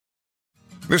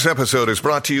This episode is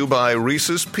brought to you by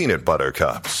Reese's Peanut Butter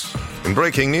Cups. In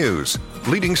breaking news,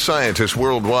 leading scientists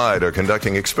worldwide are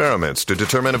conducting experiments to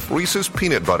determine if Reese's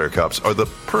Peanut Butter Cups are the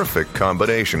perfect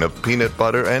combination of peanut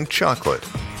butter and chocolate.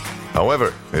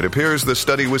 However, it appears the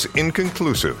study was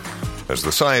inconclusive, as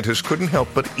the scientists couldn't help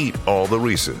but eat all the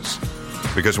Reese's.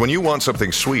 Because when you want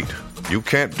something sweet, you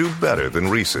can't do better than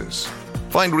Reese's.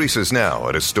 Find Reese's now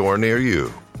at a store near you.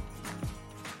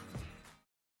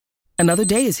 Another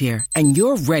day is here, and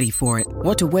you're ready for it.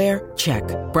 What to wear? Check.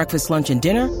 Breakfast, lunch, and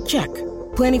dinner? Check.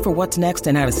 Planning for what's next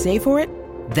and how to save for it?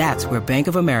 That's where Bank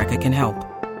of America can help.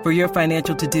 For your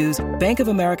financial to-dos, Bank of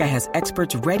America has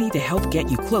experts ready to help get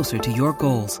you closer to your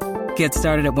goals. Get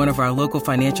started at one of our local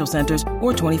financial centers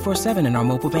or 24/7 in our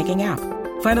mobile banking app.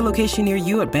 Find a location near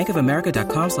you at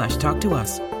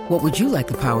bankofamerica.com/talktous. What would you like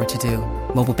the power to do?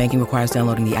 Mobile banking requires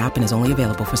downloading the app and is only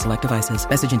available for select devices.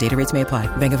 Message and data rates may apply.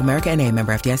 Bank of America N.A.,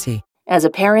 member FDIC. As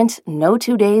a parent, no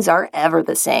 2 days are ever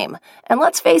the same. And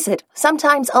let's face it,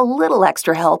 sometimes a little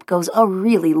extra help goes a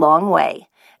really long way.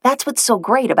 That's what's so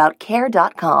great about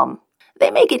Care.com.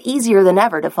 They make it easier than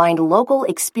ever to find local,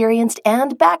 experienced,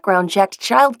 and background-checked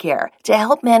childcare to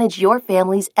help manage your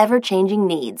family's ever-changing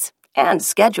needs and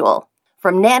schedule.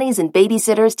 From nannies and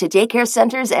babysitters to daycare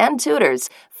centers and tutors,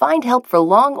 find help for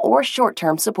long or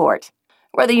short-term support.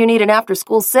 Whether you need an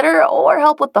after-school sitter or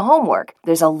help with the homework,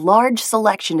 there's a large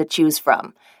selection to choose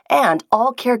from. And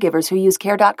all caregivers who use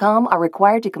Care.com are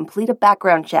required to complete a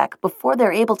background check before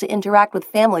they're able to interact with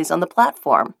families on the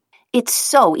platform. It's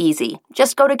so easy.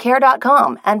 Just go to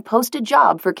Care.com and post a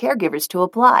job for caregivers to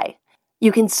apply.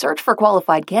 You can search for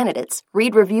qualified candidates,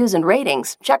 read reviews and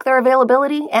ratings, check their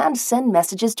availability, and send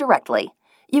messages directly.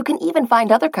 You can even find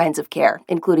other kinds of care,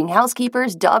 including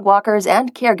housekeepers, dog walkers,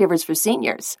 and caregivers for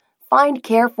seniors. Find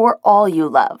care for all you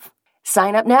love.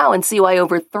 Sign up now and see why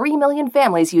over 3 million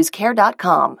families use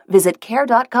Care.com. Visit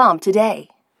Care.com today.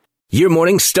 Your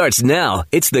morning starts now.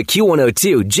 It's the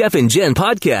Q102 Jeff and Jen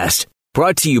podcast.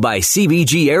 Brought to you by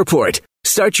CBG Airport.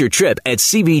 Start your trip at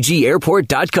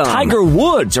CBGAirport.com. Tiger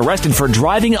Woods arrested for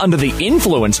driving under the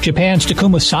influence. Japan's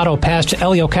Takuma Sato passed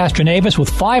Helio Castroneves with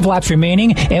 5 laps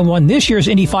remaining and won this year's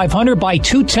Indy 500 by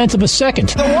 0.2 of a second.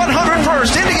 The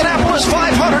 101st Indianapolis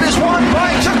 500 is won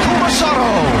by Takuma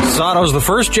Sato. Sato's the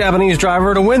first Japanese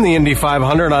driver to win the Indy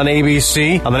 500 on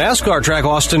ABC. On the NASCAR track,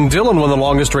 Austin Dillon won the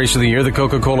longest race of the year, the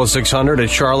Coca-Cola 600 at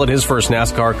Charlotte, his first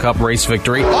NASCAR Cup race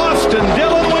victory. Austin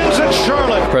Dillon wins at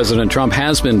Charlotte. President Trump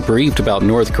has been briefed about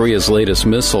North Korea's latest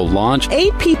missile launch.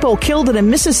 8 people killed in a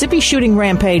Mississippi shooting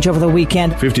rampage over the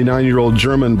weekend. 59-year-old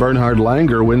German Bernhard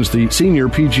Langer wins the Senior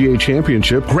PGA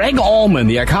Championship. Greg Allman,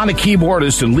 the iconic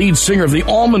keyboardist and lead singer of the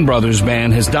Allman Brothers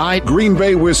Band, has died. Green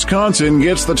Bay, Wisconsin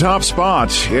gets the top spot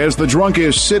as the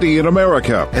drunkest city in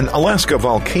America. An Alaska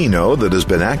volcano that has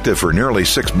been active for nearly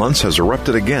 6 months has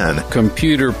erupted again.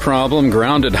 Computer problem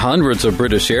grounded hundreds of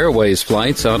British Airways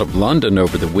flights out of London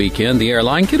over the weekend. The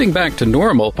airline getting back to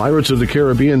normal. Pirates of the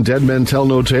Caribbean, Dead Men Tell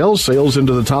No Tales sails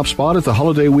into the top spot at the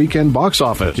holiday weekend box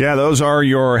office. Yeah, those are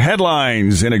your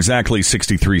headlines in exactly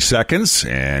 63 seconds.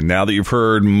 And now that you've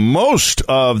heard most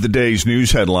of the day's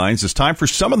news headlines, it's time for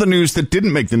some of the news that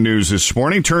didn't make the news this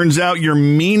morning. Turns out your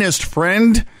meanest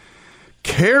friend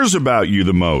cares about you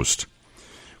the most.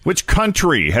 Which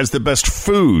country has the best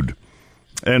food?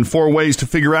 And 4 ways to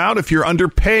figure out if you're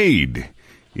underpaid.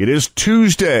 It is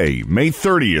Tuesday, May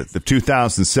 30th of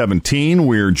 2017.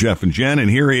 We're Jeff and Jen,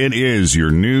 and here it is, your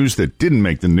news that didn't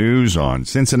make the news on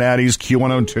Cincinnati's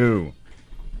Q102.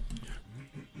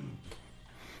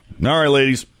 All right,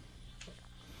 ladies.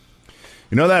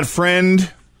 You know that friend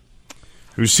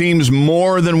who seems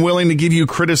more than willing to give you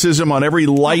criticism on every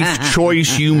life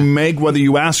choice you make, whether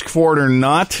you ask for it or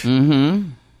not?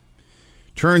 Mm-hmm.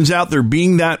 Turns out they're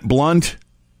being that blunt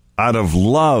out of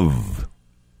love.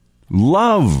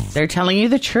 Love. They're telling you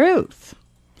the truth.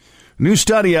 A new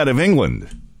study out of England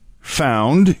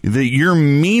found that your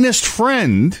meanest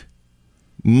friend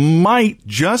might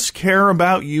just care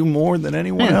about you more than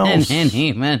anyone else.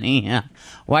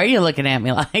 Why are you looking at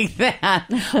me like that?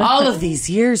 All of these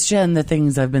years, Jen, the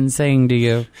things I've been saying to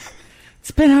you,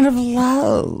 it's been out of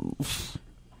love.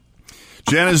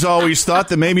 Jen has always thought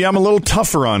that maybe I'm a little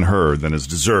tougher on her than is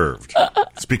deserved.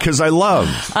 It's because I love.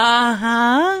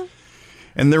 Uh-huh.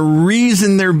 And the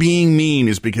reason they're being mean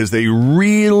is because they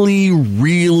really,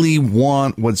 really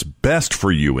want what's best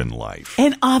for you in life.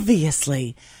 And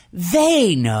obviously,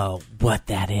 they know what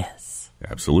that is.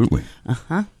 Absolutely.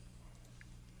 Uh-huh.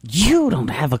 You don't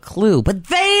have a clue, but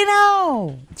they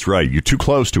know. That's right. You're too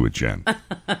close to it, Jen.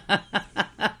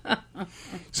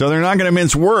 So they're not going to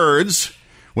mince words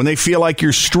when they feel like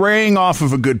you're straying off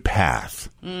of a good path.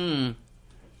 Mm.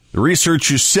 The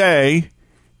researchers say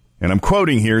And I'm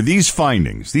quoting here, these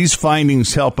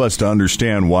findings help us to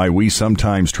understand why we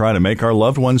sometimes try to make our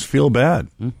loved ones feel bad.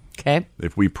 Okay.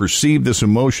 If we perceive this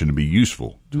emotion to be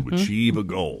useful to achieve a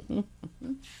goal.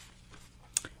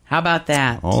 How about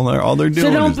that? All they're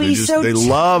doing is they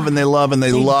love and they love and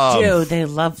they love. They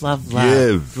love.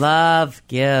 Give. Love,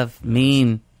 give,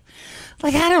 mean.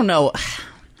 Like, I don't know.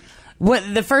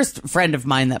 What the first friend of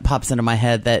mine that pops into my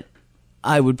head that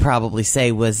I would probably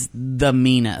say was the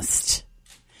meanest.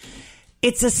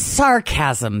 It's a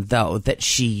sarcasm, though, that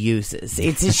she uses.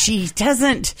 She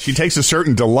takes a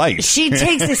certain delight. She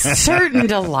takes a certain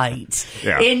delight.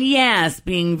 Yeah. And yes,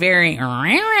 being very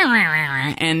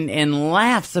and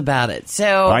laughs about it.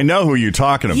 So I know who you're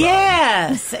talking about.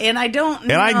 Yes, and I don't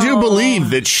know. And I do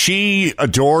believe that she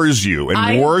adores you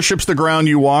and worships the ground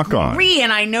you walk on.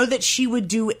 And I know that she would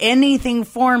do anything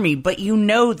for me, but you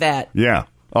know that. Yeah.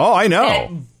 Oh, I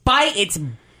know. It's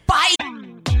bite.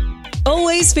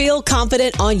 Always feel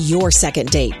confident on your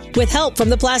second date. With help from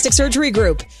the Plastic Surgery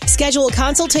Group. Schedule a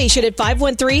consultation at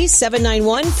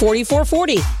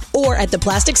 513-791-4440 or at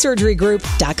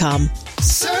theplasticsurgerygroup.com.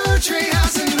 Surgery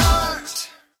has an art.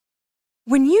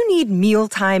 When you need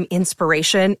mealtime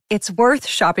inspiration, it's worth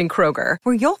shopping Kroger,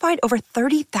 where you'll find over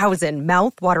 30,000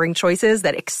 mouth-watering choices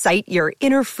that excite your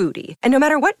inner foodie. And no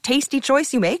matter what tasty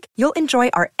choice you make, you'll enjoy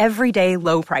our everyday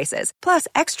low prices, plus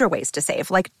extra ways to save,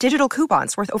 like digital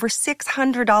coupons worth over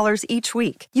 $600 each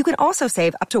week. You can also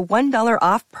save up to $1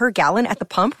 off per gallon at the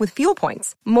pump with fuel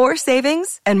points. More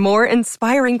savings and more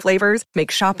inspiring flavors make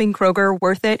shopping Kroger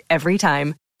worth it every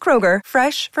time. Kroger,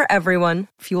 fresh for everyone.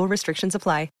 Fuel restrictions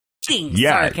apply.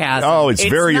 Sarcasm. Oh, it's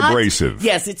very abrasive.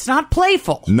 Yes, it's not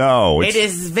playful. No. It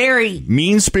is very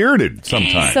mean-spirited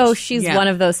sometimes. So she's one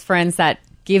of those friends that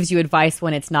gives you advice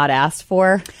when it's not asked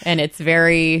for, and it's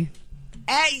very...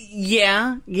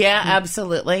 Yeah,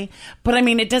 absolutely. But I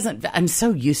mean, it doesn't... I'm so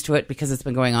used to it because it's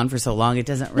been going on for so long. It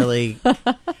doesn't really...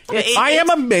 I am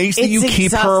amazed that you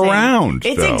keep her around,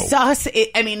 It's though. exhausting.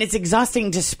 It's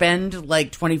exhausting to spend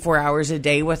like 24 hours a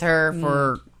day with her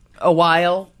for a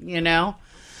while, you know?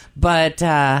 But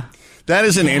that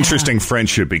is an interesting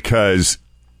friendship because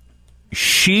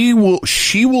she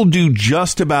will do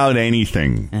just about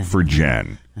anything for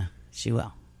Jen. She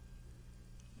will.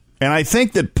 And I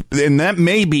think that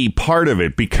may be part of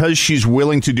it because she's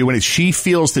willing to do it. She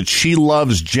feels that she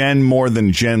loves Jen more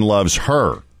than Jen loves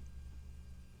her.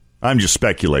 I'm just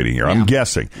speculating here. I'm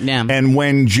guessing. Yeah. And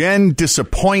when Jen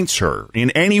disappoints her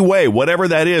in any way, whatever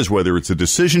that is, whether it's a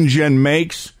decision Jen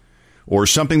makes or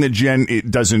something that Jen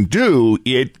doesn't do,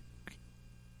 it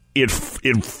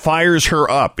fires her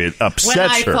up. It upsets her.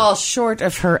 When I fall short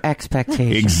of her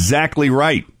expectations. Exactly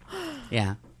right.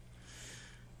 Yeah.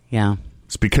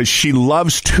 It's because she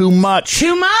loves too much.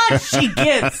 Too much. She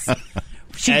gives.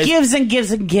 She gives and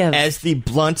gives and gives. As the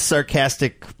blunt,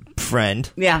 sarcastic friend.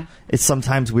 Yeah. It's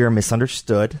sometimes we are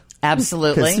misunderstood.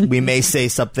 Absolutely. 'Cause we may say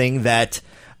something that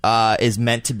is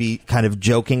meant to be kind of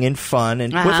joking and fun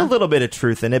and with a little bit of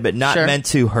truth in it, but not meant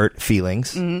to hurt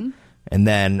feelings. Mm-hmm. And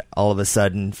then all of a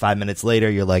sudden, 5 minutes later,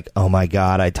 you're like, oh my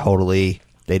God,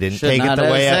 they didn't take it the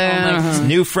way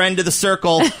new friend to the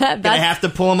circle. Gonna have to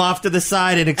pull him off to the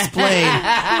side and explain.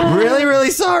 Really, really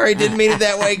sorry. Didn't mean it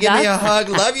that way. Give me a hug.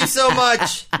 Love you so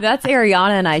much. That's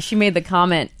Ariana and I. She made the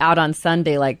comment out on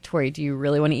Sunday, like, Tori, do you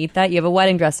really want to eat that? You have a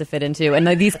wedding dress to fit into. And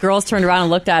these girls turned around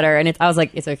and looked at her, and I was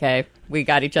like, it's okay. We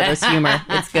got each other's humor.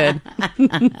 It's good.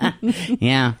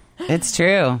 Yeah, it's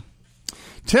true.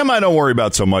 Tim, I don't worry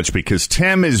about so much because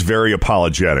Tim is very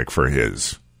apologetic for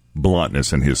his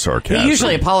bluntness and his sarcasm. He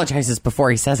usually apologizes before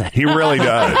he says it. He really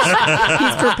does.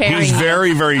 He's preparing. He's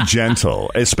very, very gentle,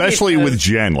 especially with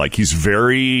Jen. Like, he's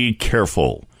very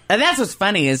careful. And that's what's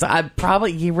funny is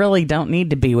you really don't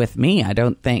need to be with me, I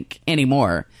don't think,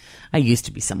 anymore. I used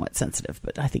to be somewhat sensitive,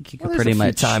 but I think you could pretty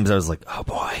much. A few times I was like, oh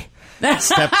boy.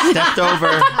 Stepped over.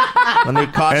 Let me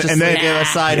cautiously and then give a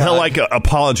side he'll hug.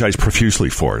 apologize profusely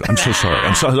for it. I'm so sorry.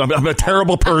 I'm a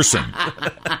terrible person.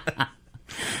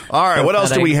 All right, what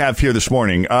else do we have here this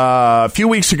morning? A few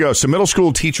weeks ago, some middle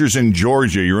school teachers in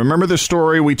Georgia. You remember the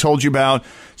story we told you about?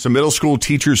 Some middle school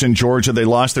teachers in Georgia, they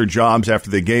lost their jobs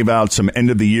after they gave out some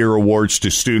end-of-the-year awards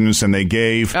to students, and they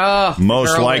gave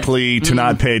most likely to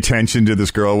not pay attention to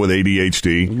this girl with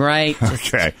ADHD. Right.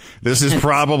 Okay. This is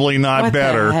probably not what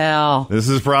better. The hell? This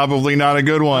is probably not a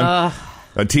good one.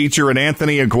 A teacher at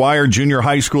Anthony Aguirre Junior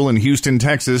High School in Houston,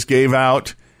 Texas, gave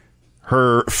out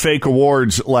her fake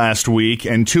awards last week,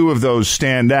 and two of those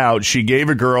stand out. She gave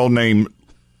a girl named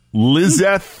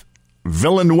Lizeth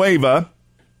Villanueva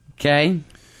an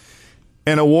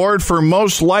award for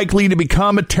most likely to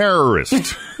become a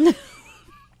terrorist.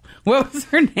 What was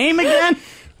her name again?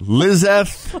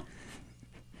 Lizeth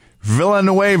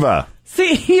Villanueva.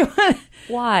 See,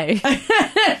 why?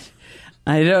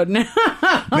 I don't know.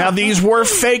 Now, these were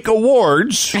fake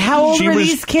awards. How old were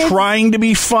these kids? She was trying to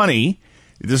be funny.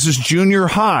 This is junior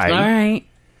high. All right.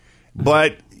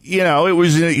 But, it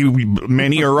was,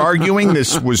 many are arguing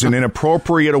this was an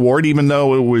inappropriate award, even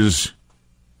though it was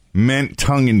meant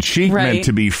tongue-in-cheek, meant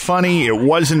to be funny. It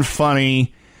wasn't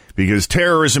funny because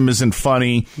terrorism isn't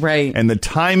funny. Right. And the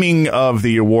timing of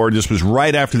the award, this was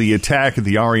right after the attack at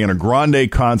the Ariana Grande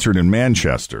concert in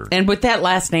Manchester. And with that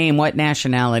last name, what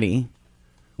nationality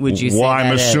would you say Well, I'm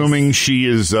that assuming she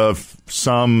is of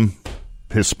some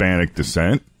Hispanic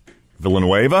descent.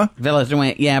 Villanueva?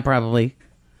 Yeah, probably.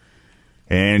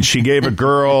 And she gave a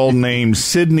girl named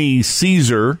Sydney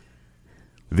Caesar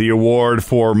the award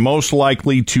for most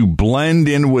likely to blend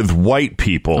in with white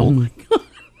people. Oh, my God.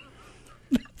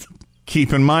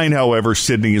 Keep in mind, however,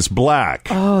 Sydney is black.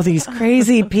 Oh, these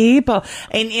crazy people.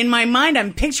 And in my mind,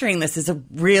 I'm picturing this as a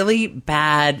really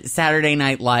bad Saturday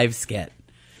Night Live skit.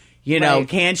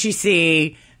 Can't you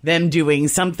see them doing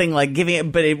something like giving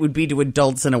it, but it would be to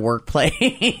adults in a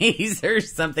workplace or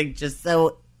something just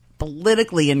so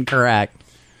politically incorrect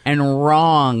and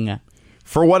wrong.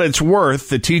 For what it's worth,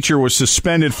 the teacher was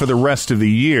suspended for the rest of the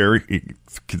year,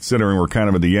 considering we're kind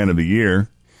of at the end of the year.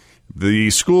 The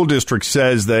school district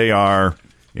says they are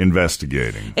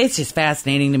investigating. It's just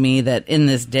fascinating to me that in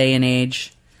this day and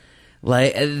age,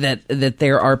 like that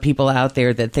there are people out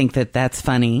there that think that that's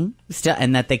funny still,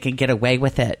 and that they can get away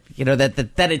with it.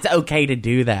 That it's okay to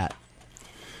do that.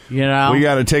 We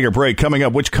got to take a break. Coming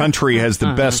up, which country has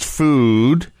the best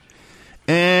food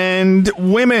and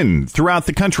women throughout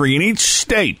the country in each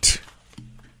state?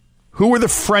 Who are the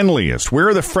friendliest? Where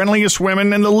are the friendliest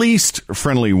women and the least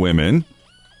friendly women?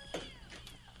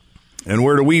 And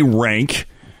where do we rank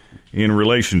in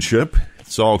relationship?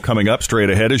 It's all coming up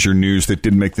straight ahead as your news that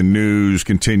didn't make the news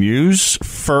continues.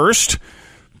 First,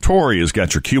 Tori has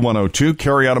got your Q102,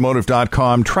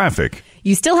 carryautomotive.com traffic.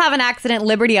 You still have an accident,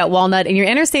 Liberty at Walnut, and your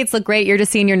interstates look great. You're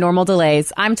just seeing your normal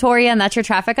delays. I'm Tori, and that's your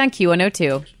traffic on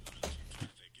Q102.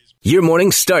 Your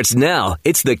morning starts now.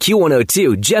 It's the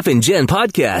Q102 Jeff and Jen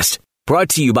podcast. Brought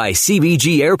to you by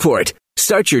CBG Airport.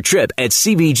 Start your trip at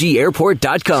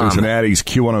CBGAirport.com. Cincinnati's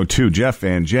Q102, Jeff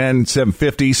and Jen,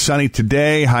 750. Sunny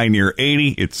today, high near 80.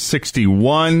 It's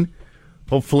 61.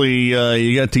 Hopefully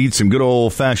you got to eat some good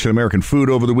old-fashioned American food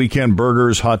over the weekend.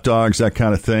 Burgers, hot dogs, that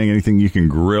kind of thing. Anything you can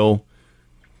grill.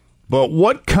 But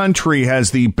what country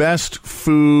has the best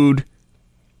food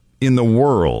in the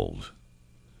world?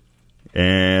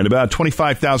 And about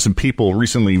 25,000 people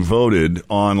recently voted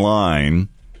online.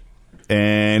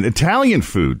 And Italian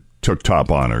food took top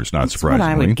honors, not surprisingly.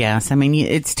 That's what I would guess. I mean,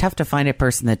 it's tough to find a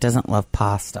person that doesn't love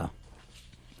pasta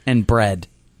and bread.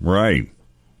 Right.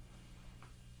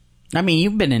 I mean,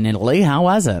 you've been in Italy. How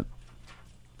was it?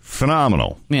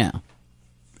 Phenomenal. Yeah.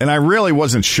 And I really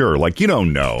wasn't sure. Like, you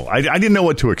don't know. I didn't know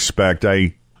what to expect.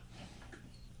 Everybody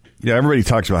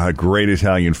talks about how great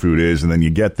Italian food is, and then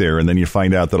you get there, and then you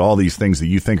find out that all these things that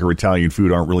you think are Italian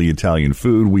food aren't really Italian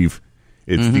food.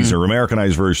 These are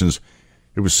Americanized versions.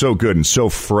 It was so good and so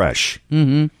fresh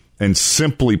and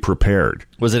simply prepared.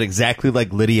 Was it exactly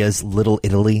like Lydia's Little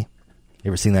Italy? You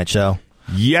ever seen that show?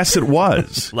 Yes, it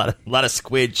was. a lot of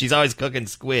squid. She's always cooking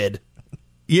squid.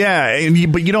 Yeah,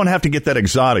 but you don't have to get that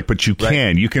exotic, but you can.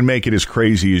 Right. You can make it as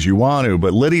crazy as you want to.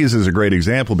 But Lydia's is a great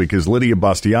example because Lydia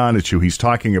Bastianich, who he's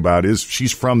talking about,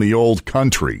 she's from the old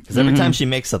country. Because every time she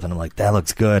makes something, I'm like, that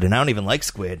looks good. And I don't even like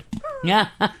squid. Yeah.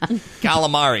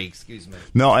 Calamari, excuse me.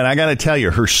 No, and I got to tell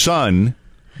you, her son,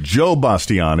 Joe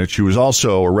Bastianich, who is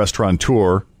also a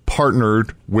restaurateur,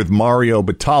 partnered with Mario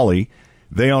Batali.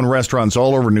 They own restaurants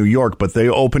all over New York, but they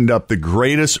opened up the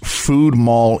greatest food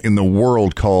mall in the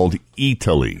world called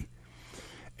Eataly.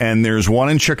 And there's one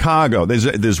in Chicago.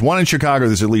 There's one in Chicago.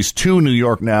 There's at least two in New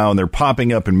York now, and they're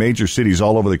popping up in major cities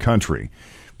all over the country.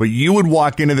 But you would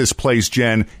walk into this place,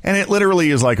 Jen, and it literally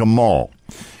is like a mall.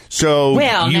 So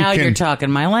you're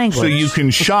talking my language. So you can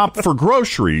shop for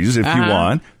groceries if you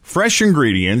want, fresh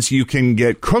ingredients. You can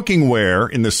get cooking ware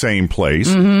in the same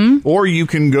place, or you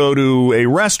can go to a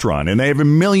restaurant, and they have a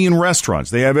million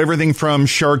restaurants. They have everything from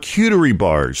charcuterie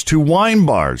bars to wine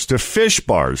bars to fish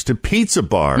bars to pizza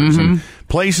bars and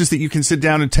places that you can sit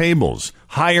down at tables.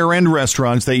 Higher end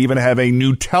restaurants, they even have a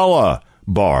Nutella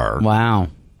bar. Wow.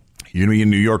 You're going to be in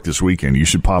New York this weekend. You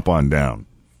should pop on down.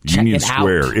 Union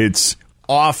Square. It's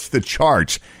off the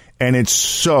charts, and it's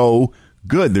so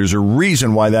good. There's a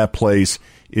reason why that place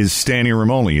is standing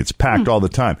room only. It's packed all the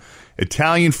time.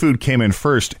 Italian food came in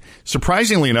first.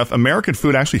 Surprisingly enough, American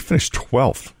food actually finished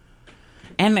 12th.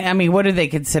 And, I mean, what do they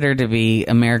consider to be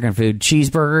American food?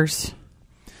 Cheeseburgers?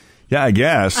 Yeah, I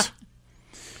guess.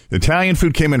 Italian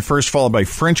food came in first, followed by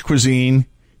French cuisine,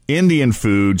 Indian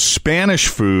food, Spanish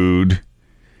food,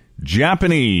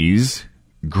 Japanese,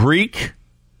 Greek,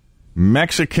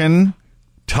 Mexican,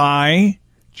 Thai,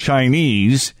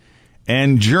 Chinese,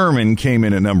 and German came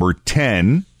in at number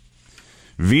 10.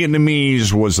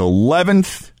 Vietnamese was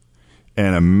 11th,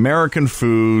 and American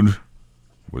food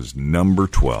was number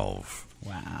 12.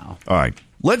 Wow. All right.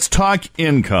 Let's talk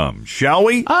income, shall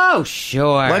we? Oh,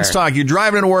 sure. Let's talk. You're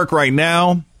driving to work right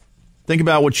now. Think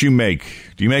about what you make.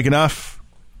 Do you make enough?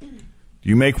 Do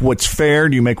you make what's fair?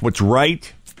 Do you make what's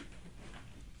right?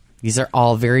 These are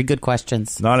all very good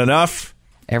questions. Not enough?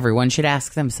 Everyone should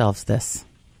ask themselves this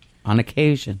on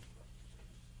occasion.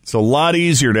 It's a lot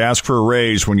easier to ask for a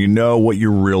raise when you know what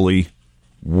you're really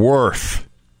worth.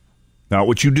 Not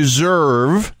what you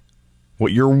deserve,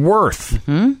 what you're worth.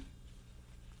 Mm-hmm.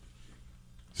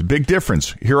 It's a big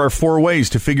difference. Here are 4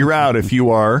 ways to figure out if you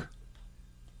are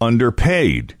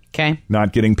underpaid. Okay.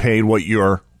 Not getting paid what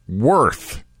you're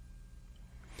worth.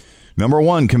 Number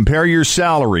 1, compare your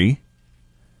salary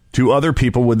to other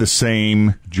people with the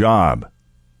same job.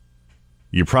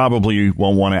 You probably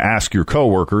won't want to ask your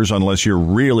coworkers unless you're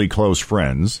really close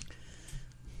friends.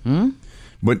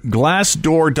 But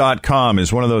Glassdoor.com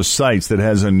is one of those sites that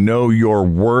has a know your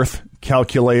worth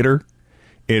calculator.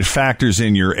 It factors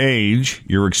in your age,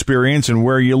 your experience, and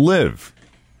where you live.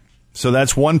 So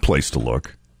that's one place to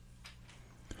look.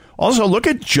 Also, look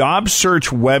at job search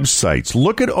websites.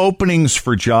 Look at openings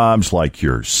for jobs like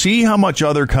yours. See how much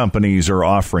other companies are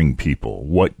offering people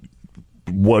what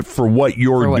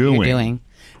you're doing.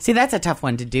 See, that's a tough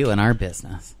one to do in our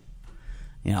business.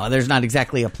 You know, there's not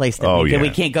exactly a place that we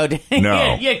can't go to.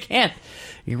 No. You can't.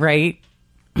 You're right.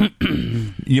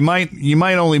 You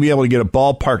might only be able to get a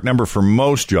ballpark number for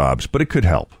most jobs, but it could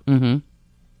help. Mm-hmm.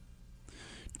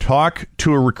 Talk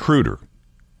to a recruiter.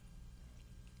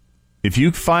 If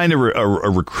you find a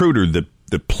recruiter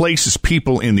that places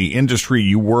people in the industry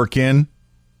you work in,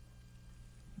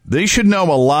 they should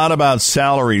know a lot about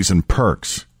salaries and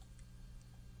perks.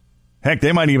 Heck,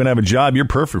 they might even have a job you're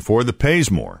perfect for that pays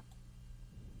more.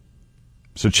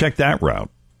 So check that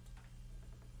route.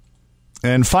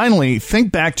 And finally,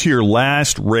 think back to your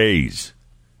last raise.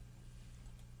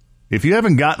 If you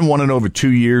haven't gotten one in over 2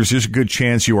 years, there's a good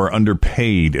chance you are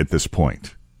underpaid at this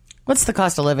point. What's the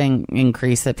cost of living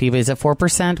increase that people, is it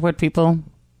 4% what people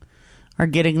are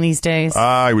getting these days?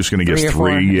 I was going to guess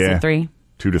 3, yeah. 3?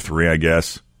 2 to 3, I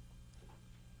guess.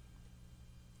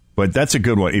 But that's a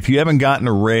good one. If you haven't gotten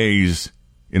a raise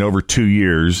in over 2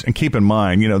 years, and keep in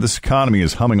mind, this economy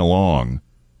is humming along.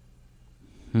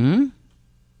 The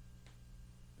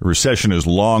recession is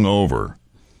long over.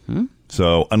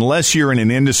 So unless you're in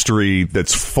an industry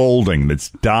that's folding, that's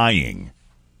dying,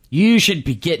 you should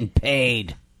be getting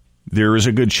paid. There is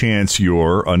a good chance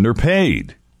you're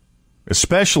underpaid,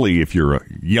 especially if you're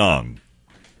young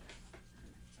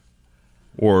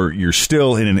or you're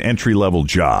still in an entry-level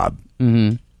job.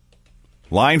 Mm-hmm.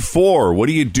 Line 4, what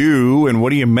do you do and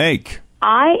what do you make?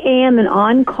 I am an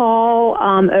on-call,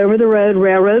 over-the-road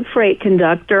railroad freight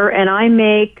conductor, and I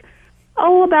make,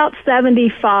 about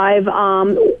 75.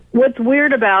 What's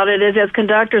weird about it is as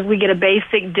conductors, we get a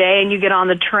basic day, and you get on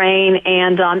the train,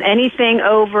 and anything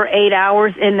over 8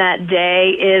 hours in that day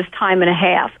is time and a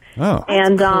half. Oh,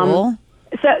 and cool.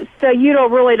 So you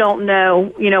don't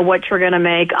know, what you're going to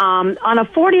make. On a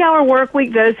 40-hour work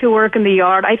week, those who work in the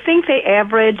yard, I think they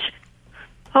average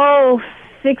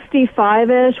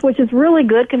 65-ish, which is really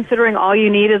good considering all you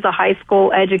need is a high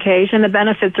school education. The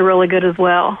benefits are really good as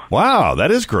well. Wow,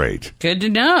 that is great. Good to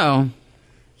know.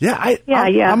 Yeah,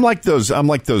 I'm like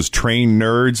those train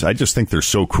nerds. I just think they're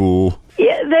so cool.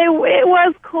 Yeah, it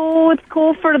was cool. It's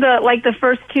cool for the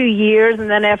first 2 years, and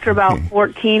then after about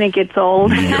 14, it gets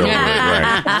old.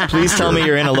 Right. Please tell me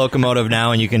you're in a locomotive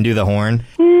now and you can do the horn.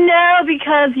 No,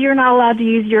 because you're not allowed to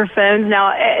use your phones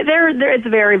now. It's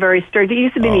very, very strict. It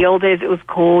used to be in the old days. It was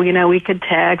cool. We could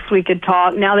text, we could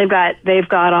talk. Now they've got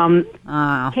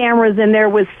cameras in there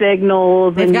with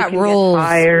signals. They've got rules.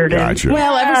 Gotcha.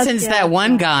 Well, ever since that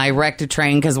one guy wrecked a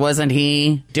train because wasn't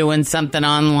he doing something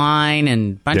online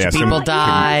and a bunch of people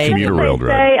died? Commuter rail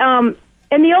driver.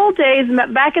 In the old days,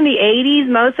 back in the 80s,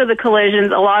 most of the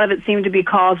collisions, a lot of it seemed to be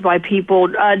caused by people.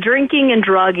 Drinking and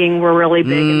drugging were really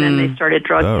big, and then they started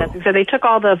drug testing. So they took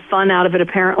all the fun out of it,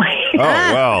 apparently. Oh,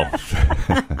 well.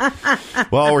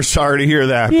 Well, we're sorry to hear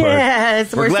that.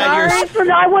 Yes, we're sorry.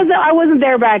 I wasn't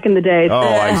there back in the day. Oh,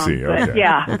 I see. Okay.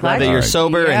 Yeah. We're glad that you're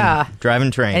sober and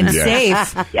driving trains. And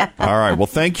safe. Yeah. All right. Well,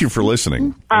 thank you for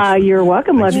listening. You're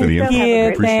welcome. Thanks for the info.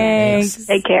 Thanks. Appreciate it.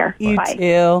 Take care. You Bye.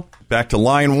 too. Back to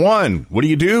line 1. What do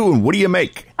you do and what do you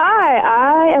make? Hi,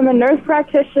 I am a nurse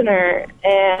practitioner,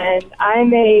 and I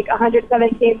make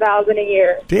 $117,000 a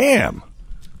year. Damn.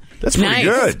 That's pretty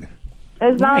good.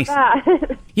 It's not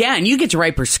bad. Yeah, and you get to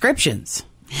write prescriptions.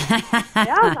 Yeah,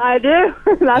 I do.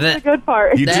 That's the good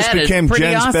part. You just became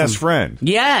Jen's best friend.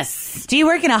 Yes. Do you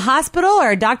work in a hospital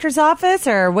or a doctor's office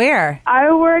or where?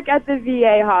 I work at the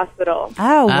VA hospital.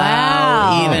 Oh,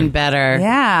 wow. Oh, even better.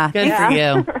 Yeah. Good for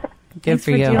you. Good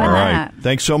for you. All right.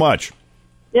 Thanks so much.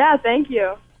 Yeah, thank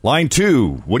you. Line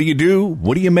 2. What do you do?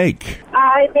 What do you make?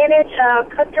 I manage a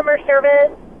customer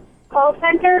service call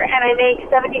center, and I make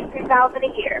 $73,000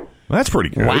 a year. Well, that's pretty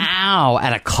good. Wow.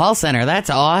 At a call center.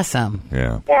 That's awesome.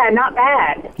 Yeah. Yeah, not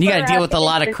bad. You got to deal with a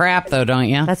lot of crap, though, don't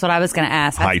you? That's what I was going to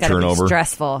ask. High That's gotta be turnover.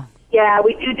 stressful. Yeah,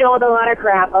 we do deal with a lot of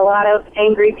crap, a lot of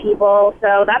angry people.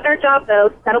 So that's our job,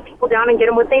 though, settle people down and get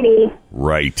them what they need.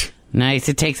 Right. Nice.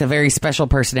 It takes a very special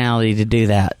personality to do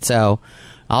that. So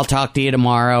I'll talk to you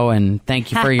tomorrow, and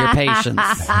thank you for your patience.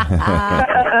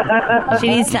 She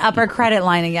needs to up her credit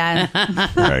line again.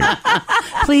 Right.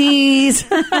 Please.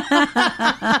 All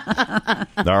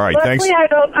right. Thanks. Luckily, I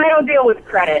don't deal with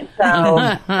credit,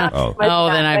 so.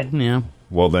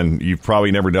 Well, then you've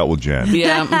probably never dealt with Jen.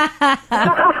 Yeah.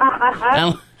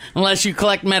 Unless you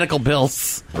collect medical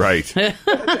bills. Right.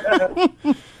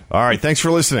 All right. Thanks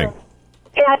for listening.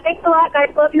 Yeah, thanks a lot, guys.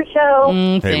 Love your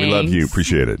show. Hey, we love you.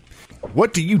 Appreciate it.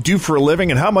 What do you do for a living,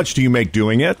 and how much do you make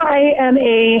doing it? I am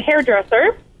a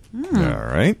hairdresser, All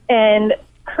right. and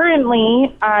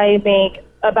currently I make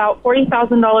about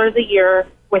 $40,000 a year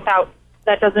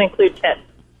that doesn't include tips.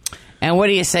 And what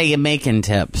do you say you make in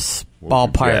tips?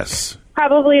 Ballpark. Yes.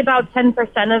 Probably about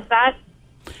 10% of that.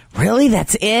 Really?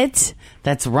 That's it?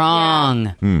 That's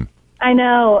wrong. Yeah. I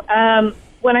know.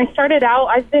 When I started out,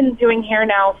 I've been doing hair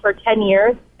now for 10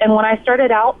 years. And when I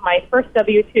started out, my first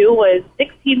W-2 was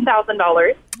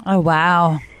 $16,000. Oh,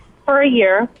 wow. For a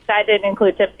year. That didn't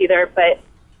include tips either. But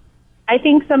I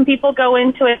think some people go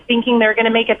into it thinking they're going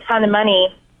to make a ton of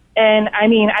money. And, I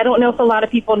mean, I don't know if a lot of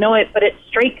people know it, but it's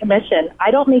straight commission. I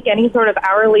don't make any sort of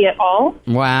hourly at all.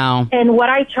 Wow. And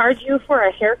what I charge you for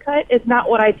a haircut is not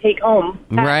what I take home.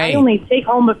 Right. I only take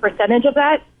home a percentage of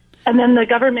that. And then the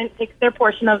government takes their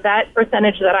portion of that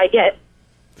percentage that I get.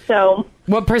 So,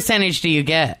 what percentage do you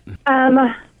get?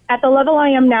 At the level I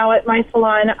am now at my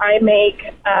salon, I make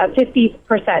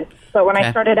 50%. So when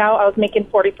I started out, I was making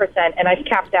 40%, and I've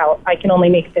capped out. I can only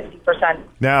make 50%.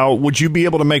 Now, would you be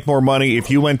able to make more money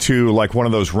if you went to like one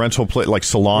of those rental like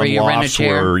salon lofts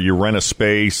where you rent a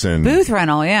space and booth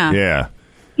rental? Yeah. Yeah.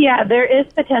 Yeah, there is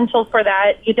potential for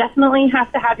that. You definitely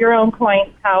have to have your own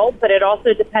clientele, but it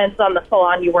also depends on the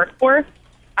salon you work for.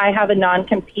 I have a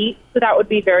non-compete, so that would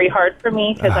be very hard for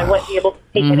me because I wouldn't be able to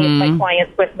take any of my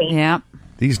clients with me. Yeah.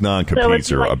 These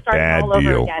non-competes are a bad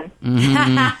deal.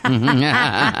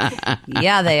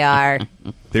 Yeah, they are.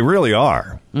 They really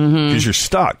are. Because you're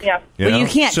stuck. Yeah. Well, you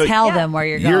can't tell them where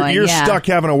you're going. You're stuck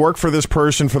having to work for this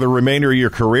person for the remainder of your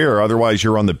career. Otherwise,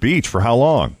 you're on the beach for how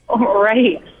long?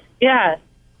 Right. Yeah.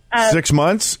 6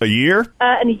 months? A year?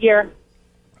 And a year.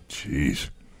 Jeez.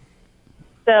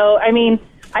 So, I mean,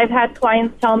 I've had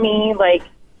clients tell me, like,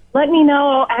 let me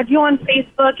know, I'll add you on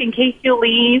Facebook in case you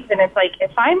leave. And it's like,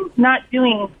 if I'm not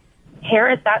doing hair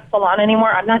at that salon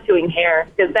anymore, I'm not doing hair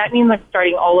because that means I'm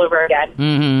starting all over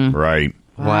again. Right.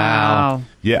 Wow.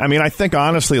 Yeah, I mean, I think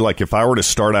honestly, like if I were to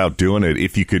start out doing it,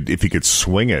 if you could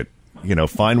swing it,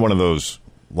 find one of those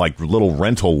like little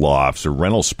rental lofts or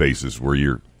rental spaces where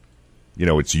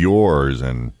it's yours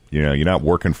and you're not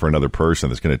working for another person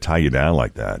that's going to tie you down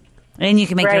like that. And you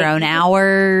can make your own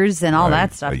hours and all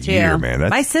that stuff, too. A year, man.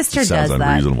 My sister sounds does that.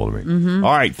 unreasonable to me. Mm-hmm.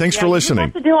 All right, thanks for listening.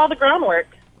 You have to do all the groundwork.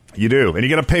 You do. And you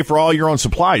got to pay for all your own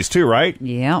supplies, too, right?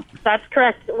 Yeah. That's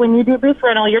correct. When you do booth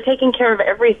rental, you're taking care of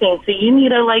everything. So you need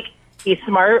to, be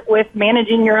smart with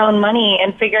managing your own money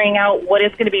and figuring out what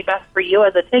is going to be best for you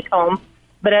as a take-home,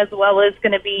 but as well as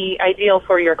going to be ideal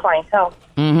for your clientele.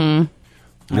 Mm-hmm.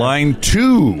 Line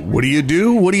 2. What do you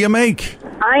do? What do you make?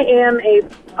 I am a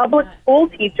public school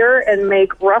teacher and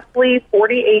make roughly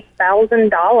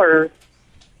 $48,000.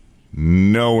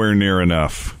 Nowhere near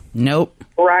enough. Nope.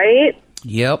 Right?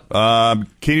 Yep. Can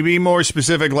you be more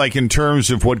specific, like in terms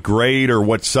of what grade or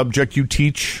what subject you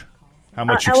teach? How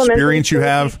much experience you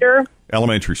have? Teacher.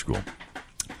 Elementary school.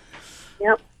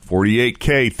 Yep.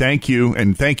 $48K. Thank you.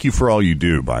 And thank you for all you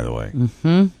do, by the way.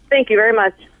 Mm-hmm. Thank you very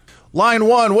much. Line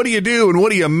 1, what do you do and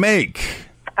what do you make?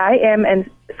 I am a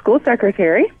school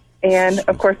secretary, and,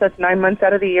 of course, that's 9 months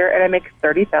out of the year, and I make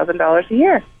 $30,000 a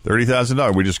year.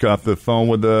 $30,000. We just got off the phone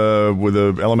with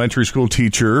a elementary school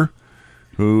teacher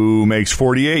who makes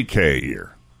 $48K a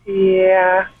year.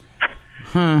 Yeah.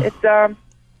 It's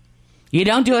You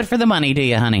don't do it for the money, do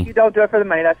you, honey? You don't do it for the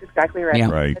money. That's exactly right. Yeah.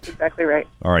 Right. That's exactly right.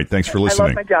 All right. Thanks for listening. I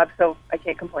love my job, so I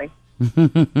can't complain.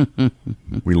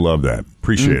 We love that.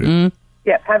 Appreciate it.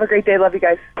 Yeah. Have a great day. Love you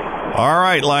guys. All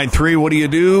right, line 3. What do you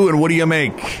do and what do you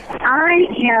make? I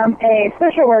am a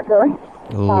social worker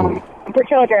for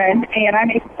children, and I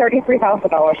make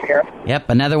 $33,000 a year. Yep,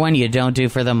 another one you don't do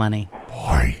for the money.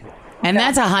 Boy. And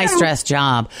that's a high-stress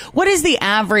job. What is the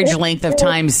average length of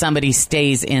time somebody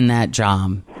stays in that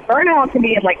job? Burnout can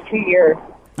be in like 2 years.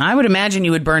 I would imagine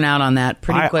you would burn out on that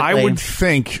pretty quickly. I would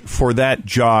think for that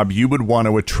job, you would want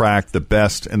to attract the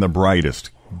best and the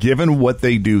brightest. Given what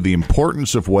they do, the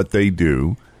importance of what they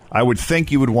do, I would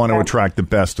think you would want to attract the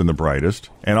best and the brightest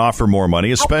and offer more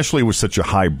money, especially with such a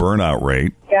high burnout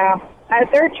rate. Yeah.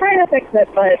 They're trying to fix it,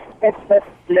 but it's a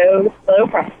slow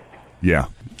process. Yeah.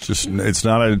 It's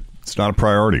not a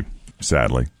priority,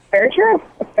 sadly. Very true.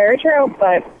 It's very true,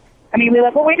 but I mean, we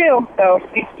love what we do, so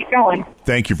keep going.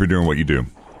 Thank you for doing what you do.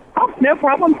 Oh, no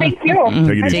problem. Thank you. Take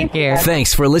it easy. Take care.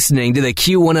 Thanks for listening to the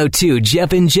Q102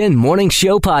 Jeff and Jen Morning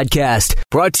Show podcast,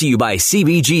 brought to you by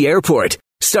CBG Airport.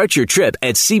 Start your trip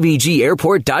at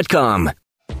CBGAirport.com.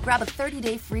 Grab a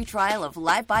 30-day free trial of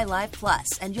Live by Live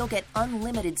Plus, and you'll get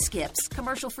unlimited skips,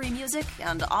 commercial-free music,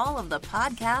 and all of the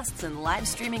podcasts and live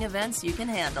streaming events you can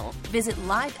handle. Visit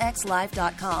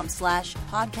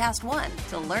livexlive.com/podcast1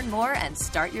 to learn more and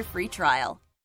start your free trial.